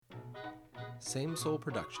Same Soul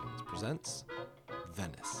Productions presents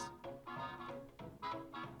Venice.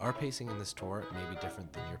 Our pacing in this tour may be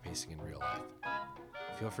different than your pacing in real life.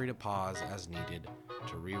 Feel free to pause as needed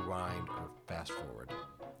to rewind or fast forward.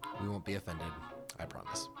 We won't be offended, I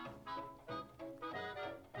promise.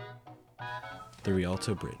 The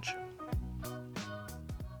Rialto Bridge.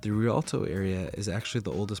 The Rialto area is actually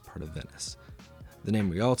the oldest part of Venice. The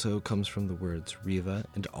name Rialto comes from the words riva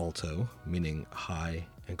and alto, meaning high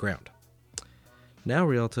and ground. Now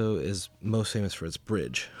Rialto is most famous for its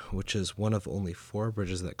bridge, which is one of only 4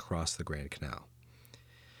 bridges that cross the Grand Canal.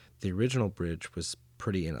 The original bridge was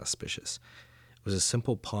pretty inauspicious. It was a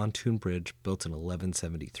simple pontoon bridge built in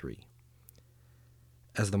 1173.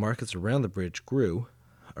 As the markets around the bridge grew,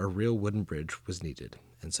 a real wooden bridge was needed,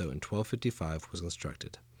 and so in 1255 was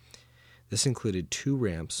constructed. This included 2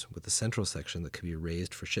 ramps with a central section that could be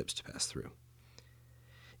raised for ships to pass through.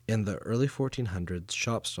 In the early 1400s,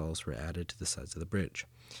 shop stalls were added to the sides of the bridge.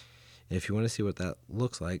 And if you want to see what that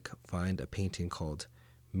looks like, find a painting called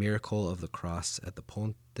Miracle of the Cross at the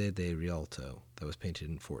Ponte de Rialto that was painted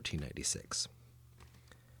in 1496.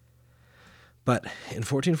 But in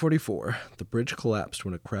 1444, the bridge collapsed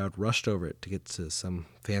when a crowd rushed over it to get to some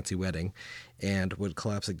fancy wedding, and would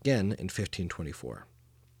collapse again in 1524.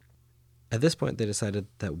 At this point, they decided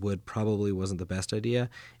that wood probably wasn't the best idea,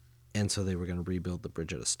 and so they were going to rebuild the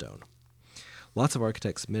bridge out of stone. Lots of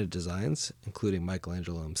architects submitted designs, including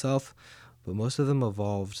Michelangelo himself, but most of them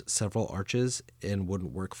involved several arches and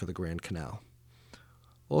wouldn't work for the Grand Canal.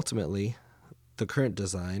 Ultimately, the current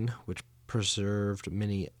design, which preserved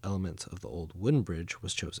many elements of the old wooden bridge,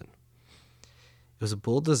 was chosen. It was a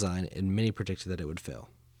bold design, and many predicted that it would fail.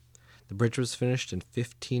 The bridge was finished in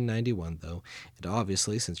 1591, though, and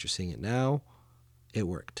obviously, since you're seeing it now, it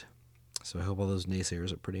worked. So I hope all those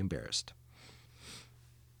naysayers are pretty embarrassed.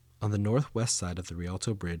 On the northwest side of the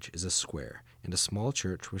Rialto Bridge is a square and a small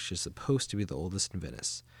church which is supposed to be the oldest in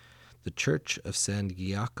Venice, the Church of San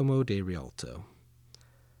Giacomo de Rialto.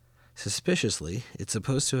 Suspiciously, it's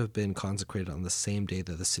supposed to have been consecrated on the same day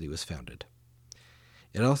that the city was founded.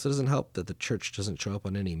 It also doesn't help that the church doesn't show up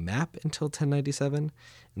on any map until 1097,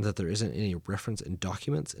 and that there isn't any reference in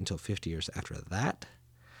documents until 50 years after that.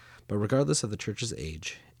 But regardless of the church's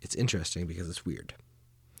age, it's interesting because it's weird.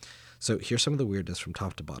 So here's some of the weirdness from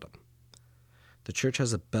top to bottom. The church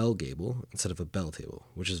has a bell gable instead of a bell table,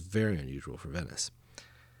 which is very unusual for Venice.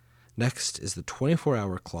 Next is the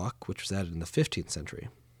 24-hour clock, which was added in the 15th century.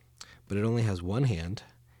 But it only has one hand,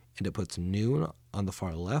 and it puts noon on the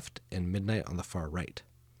far left and midnight on the far right.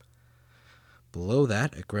 Below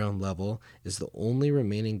that, at ground level, is the only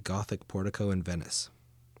remaining Gothic portico in Venice.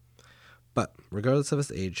 But, regardless of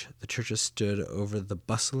its age, the church has stood over the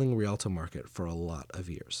bustling Rialto market for a lot of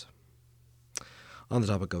years. On the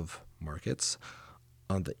topic of markets,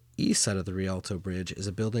 on the east side of the Rialto Bridge is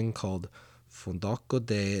a building called Fondaco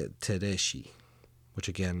de Tedeschi, which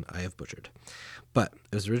again I have butchered. But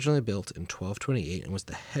it was originally built in 1228 and was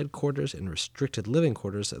the headquarters and restricted living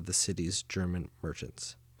quarters of the city's German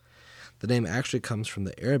merchants. The name actually comes from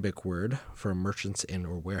the Arabic word for a merchant's inn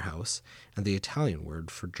or warehouse and the Italian word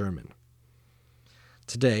for German.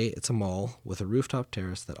 Today, it's a mall with a rooftop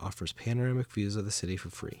terrace that offers panoramic views of the city for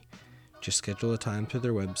free. Just schedule a time through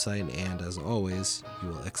their website, and as always, you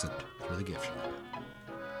will exit through the gift shop.